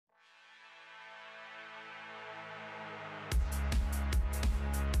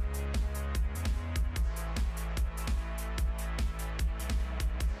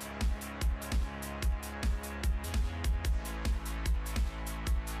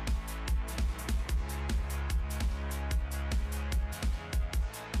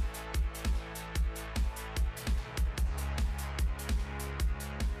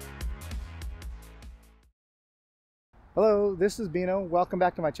Hello, this is Bino. Welcome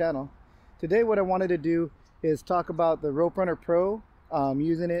back to my channel. Today what I wanted to do is talk about the Rope Runner Pro,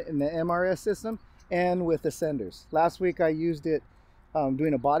 using it in the MRS system and with ascenders. Last week I used it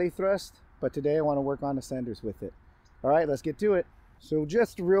doing a body thrust, but today I want to work on ascenders with it. All right, let's get to it. So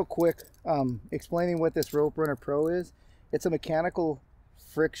just real quick, explaining what this Rope Runner Pro is. It's a mechanical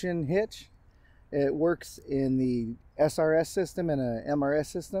friction hitch. It works in the SRS system and a MRS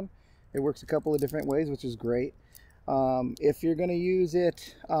system. It works a couple of different ways, which is great. If you're going to use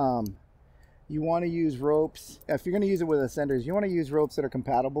it, you want to use ropes. If you're going to use it with ascenders, you want to use ropes that are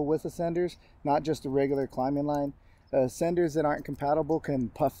compatible with ascenders, not just a regular climbing line. Ascenders that aren't compatible can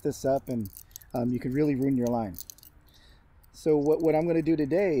puff this up, and you can really ruin your line. So what I'm going to do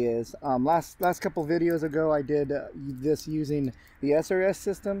today is, last couple videos ago I did this using the SRS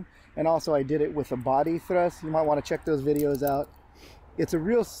system, and also I did it with a body thrust. You might want to check those videos out. It's a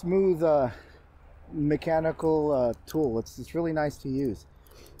real smooth mechanical tool. It's really nice to use.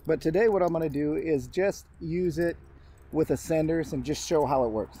 But today what I'm going to do is just use it with ascenders and just show how it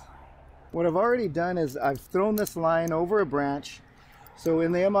works. What I've already done is I've thrown this line over a branch. So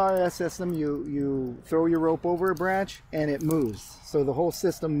in the MRS system, you throw your rope over a branch and it moves. So the whole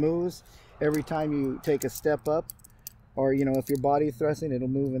system moves every time you take a step up, or if you're body thrusting, it'll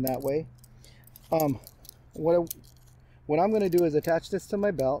move in that way. What I'm going to do is attach this to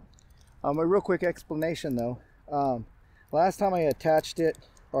my belt. A real quick explanation though. Last time I attached it,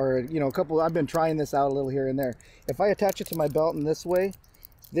 or I've been trying this out a little here and there. If I attach it to my belt in this way,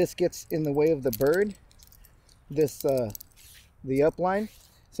 this gets in the way of the bird, the upline.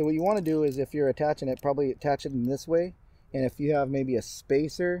 So what you want to do is, if you're attaching it, probably attach it in this way. And if you have maybe a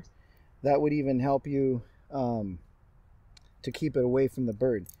spacer, that would even help you to keep it away from the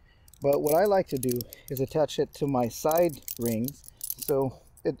bird. But what I like to do is attach it to my side rings. So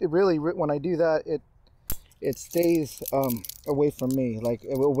it really, when I do that, it stays away from me, like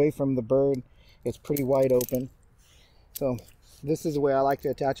away from the bird. It's pretty wide open. So this is the way I like to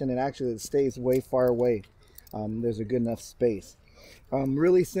attach it, and actually it stays way far away. There's a good enough space.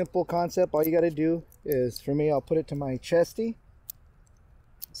 Really simple concept. All you got to do is, for me, I'll put it to my chesty.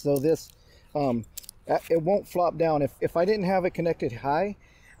 So this, it won't flop down. If I didn't have it connected high,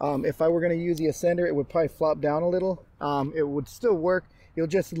 if I were going to use the ascender, it would probably flop down a little. It would still work. You'll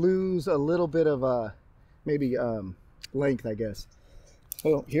just lose a little bit of maybe length, I guess.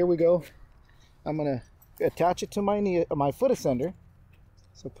 So here we go. I'm going to attach it to my foot ascender.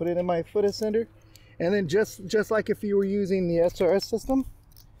 So put it in my foot ascender. And then just like if you were using the SRS system,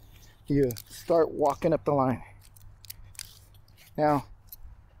 you start walking up the line. Now,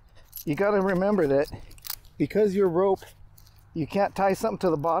 you got to remember that because your rope, you can't tie something to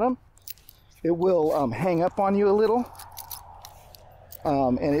the bottom, it will hang up on you a little.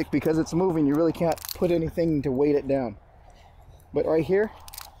 And because it's moving, you really can't put anything to weight it down. But right here,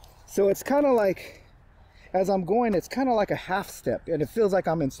 so it's kind of like, as I'm going, it's kind of like a half step, and it feels like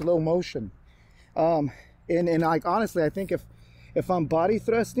I'm in slow motion. And like, honestly, I think if I'm body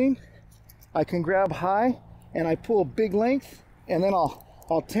thrusting, I can grab high and I pull a big length, and then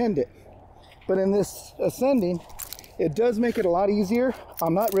I'll tend it. But in this ascending, it does make it a lot easier.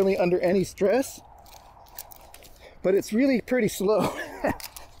 I'm not really under any stress, but it's really pretty slow.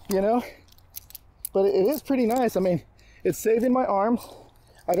 But it is pretty nice. I mean, it's saving my arms.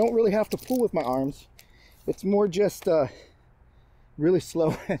 I don't really have to pull with my arms. It's more just really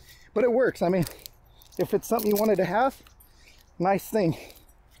slow. But it works. I mean, if it's something you wanted to have, nice thing.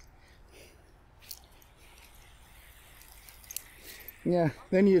 Yeah,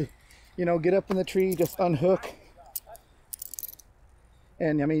 then you get up in the tree, just unhook.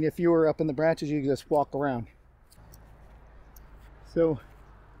 And I mean, if you were up in the branches, you could just walk around. So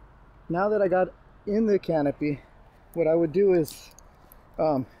now that I got in the canopy, what I would do is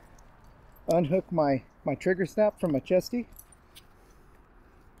unhook my trigger snap from my chesty,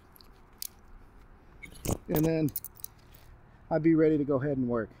 and then I'd be ready to go ahead and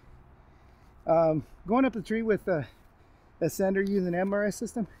work. Going up the tree with a ascender using an MRS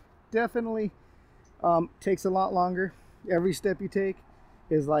system definitely takes a lot longer. Every step you take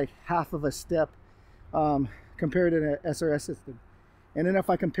is like half of a step compared to an SRS system. And then if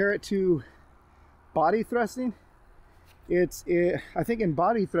I compare it to body thrusting, I think in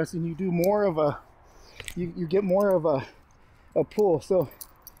body thrusting you do more of a, you get more of a pull. So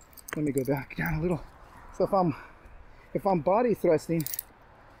let me go back down a little. So if I'm body thrusting,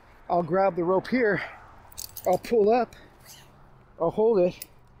 I'll grab the rope here, I'll pull up, I'll hold it.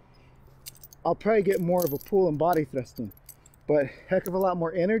 I'll probably get more of a pull in body thrusting, but heck of a lot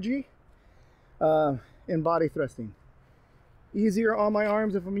more energy in body thrusting. Easier on my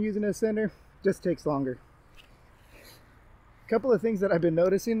arms if I'm using a ascender, just takes longer. couple of things that I've been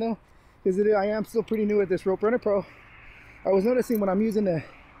noticing though, is that I am still pretty new at this Rope Runner Pro. I was noticing when I'm using the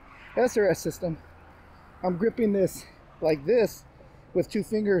SRS system, I'm gripping this like this with 2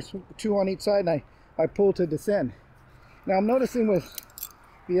 fingers, 2 on each side, and I pull to descend. Now I'm noticing with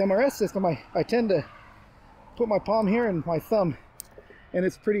the MRS system, I tend to put my palm here and my thumb, and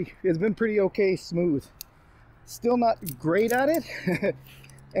it's been pretty okay smooth. Still not great at it,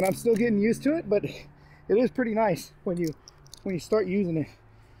 and I'm still getting used to it, but it is pretty nice when you start using it.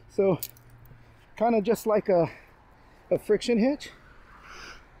 So kind of just like a friction hitch.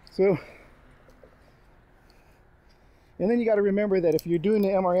 So, and then you got to remember that if you're doing the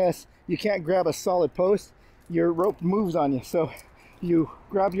MRS, you can't grab a solid post. Your rope moves on you, so you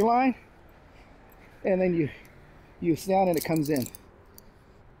grab your line and then you stand and it comes in.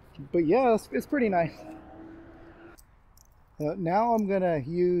 But yeah, it's pretty nice. Now I'm gonna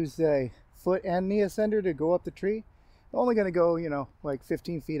use a foot and knee ascender to go up the tree. I'm only gonna go, you know, like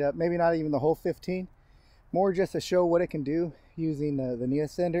 15 feet up, maybe not even the whole 15. More just to show what it can do using the knee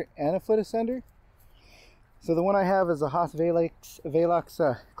ascender and a foot ascender. So the one I have is a Haas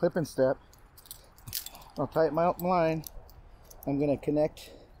Velox clip and step. I'll tighten my line. I'm gonna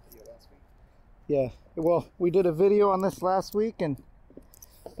connect. Yeah, well, we did a video on this last week, and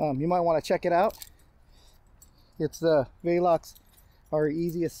you might want to check it out. It's the Velox, our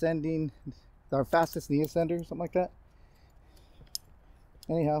easy ascending, our fastest knee ascender, something like that.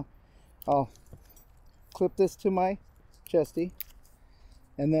 Anyhow, I'll clip this to my chesty,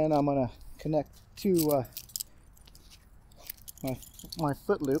 and then I'm gonna connect to my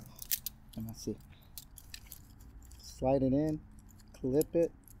foot loop, and let's see, slide it in, clip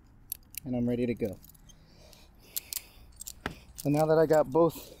it, and I'm ready to go. So now that I got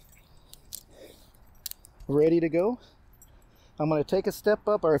both ready to go, I'm going to take a step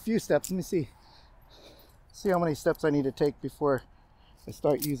up, or a few steps. Let me see how many steps I need to take before I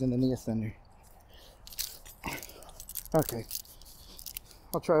start using the knee ascender. Okay,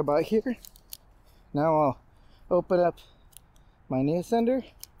 I'll try about here. Now I'll open up my knee ascender,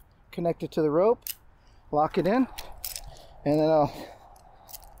 connect it to the rope, lock it in, and then I'll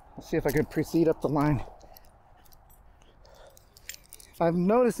see if I can proceed up the line. I'm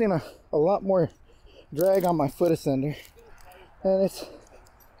noticing a lot more drag on my foot ascender, and it's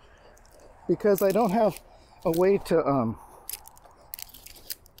because I don't have a way to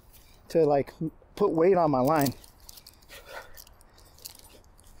like put weight on my line.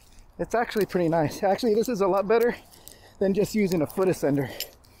 It's actually pretty nice. Actually, this is a lot better than just using a foot ascender.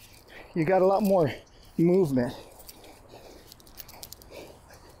 You got a lot more movement.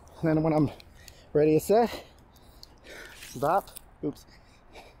 And then when I'm ready to set, stop, oops,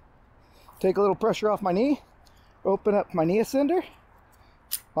 take a little pressure off my knee, open up my knee ascender,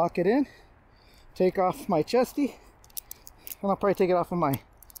 lock it in, take off my chesty, and I'll probably take it off of my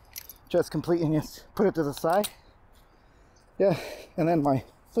chest completely and just put it to the side. Yeah, and then my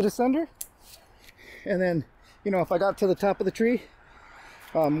foot ascender, and then, you know, if I got to the top of the tree,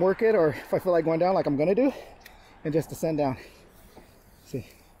 work it, or if I feel like going down like I'm gonna do, and just descend down. See,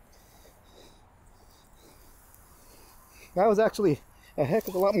 that was actually a heck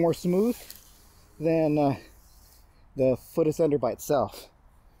of a lot more smooth than the foot ascender by itself.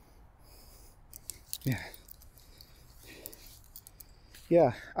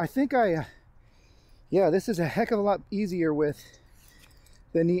 Yeah, I think yeah, this is a heck of a lot easier with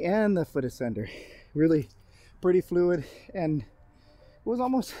the knee and the foot ascender. Really pretty fluid, and it was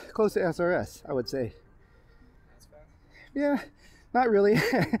almost close to SRS, I would say. That's fast. Yeah, not really,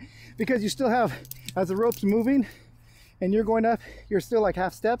 because you still have, as the rope's moving and you're going up, you're still like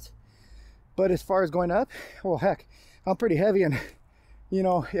half steps. But as far as going up, well, heck, I'm pretty heavy, and you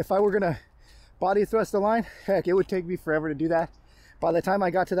know, if I were gonna body thrust the line, heck, it would take me forever to do that. By the time I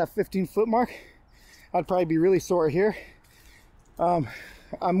got to that 15-foot mark, I'd probably be really sore here.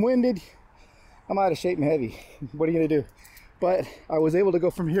 I'm winded, I'm out of shape and heavy. What are you gonna do? But I was able to go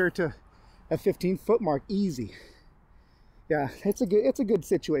from here to a 15-foot mark easy. Yeah, it's a good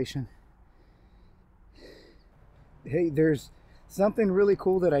situation. Hey, there's something really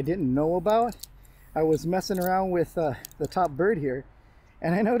cool that I didn't know about. I was messing around with the top bird here,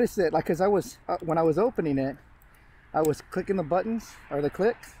 and I noticed that, like, cause I was when I was opening it, I was clicking the buttons, or the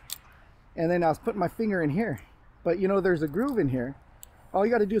clicks, and then I was putting my finger in here. But you know, there's a groove in here. All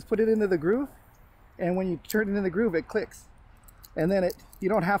you got to do is put it into the groove, and when you turn it in the groove, it clicks. And then you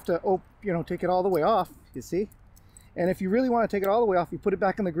don't have to, you know, take it all the way off, you see? And if you really want to take it all the way off, you put it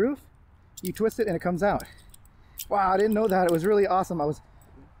back in the groove, you twist it, and it comes out. Wow, I didn't know that. It was really awesome. I was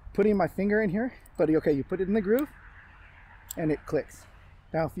putting my finger in here, but okay, you put it in the groove, and it clicks.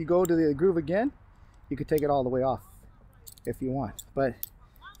 Now, if you go to the groove again, you could take it all the way off. if you want. But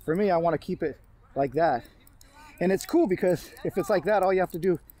for me, I want to keep it like that. And it's cool because if it's like that, all you have to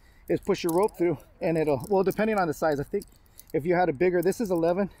do is push your rope through and it'll, well, depending on the size, I think if you had a bigger, this is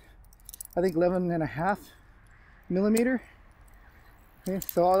 11, I think 11.5 millimeter. Okay,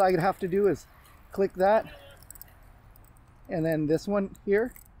 so all I'd have to do is click that, and then this one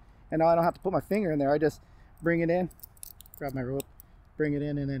here, and now I don't have to put my finger in there. I just bring it in, grab my rope, bring it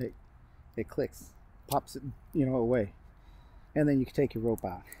in, and then it clicks, pops it, you know, away, and then you can take your rope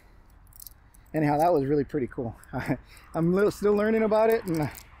out. Anyhow, that was really pretty cool. I'm still learning about it, and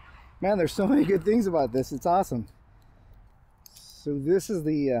man, there's so many good things about this. It's awesome. So this is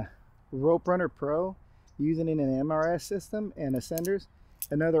the Rope Runner Pro, using it in an MRS system and ascenders.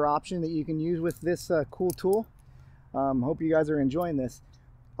 Another option that you can use with this cool tool. Hope you guys are enjoying this.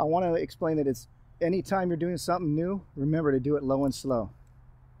 I want to explain that it's anytime you're doing something new, remember to do it low and slow.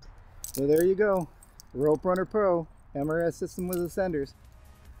 So there you go, Rope Runner Pro, MRS system with ascenders.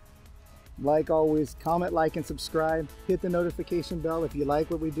 Like always, comment, like, and subscribe. Hit the notification bell if you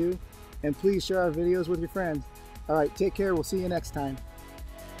like what we do, and please share our videos with your friends. All right, take care. We'll see you next time.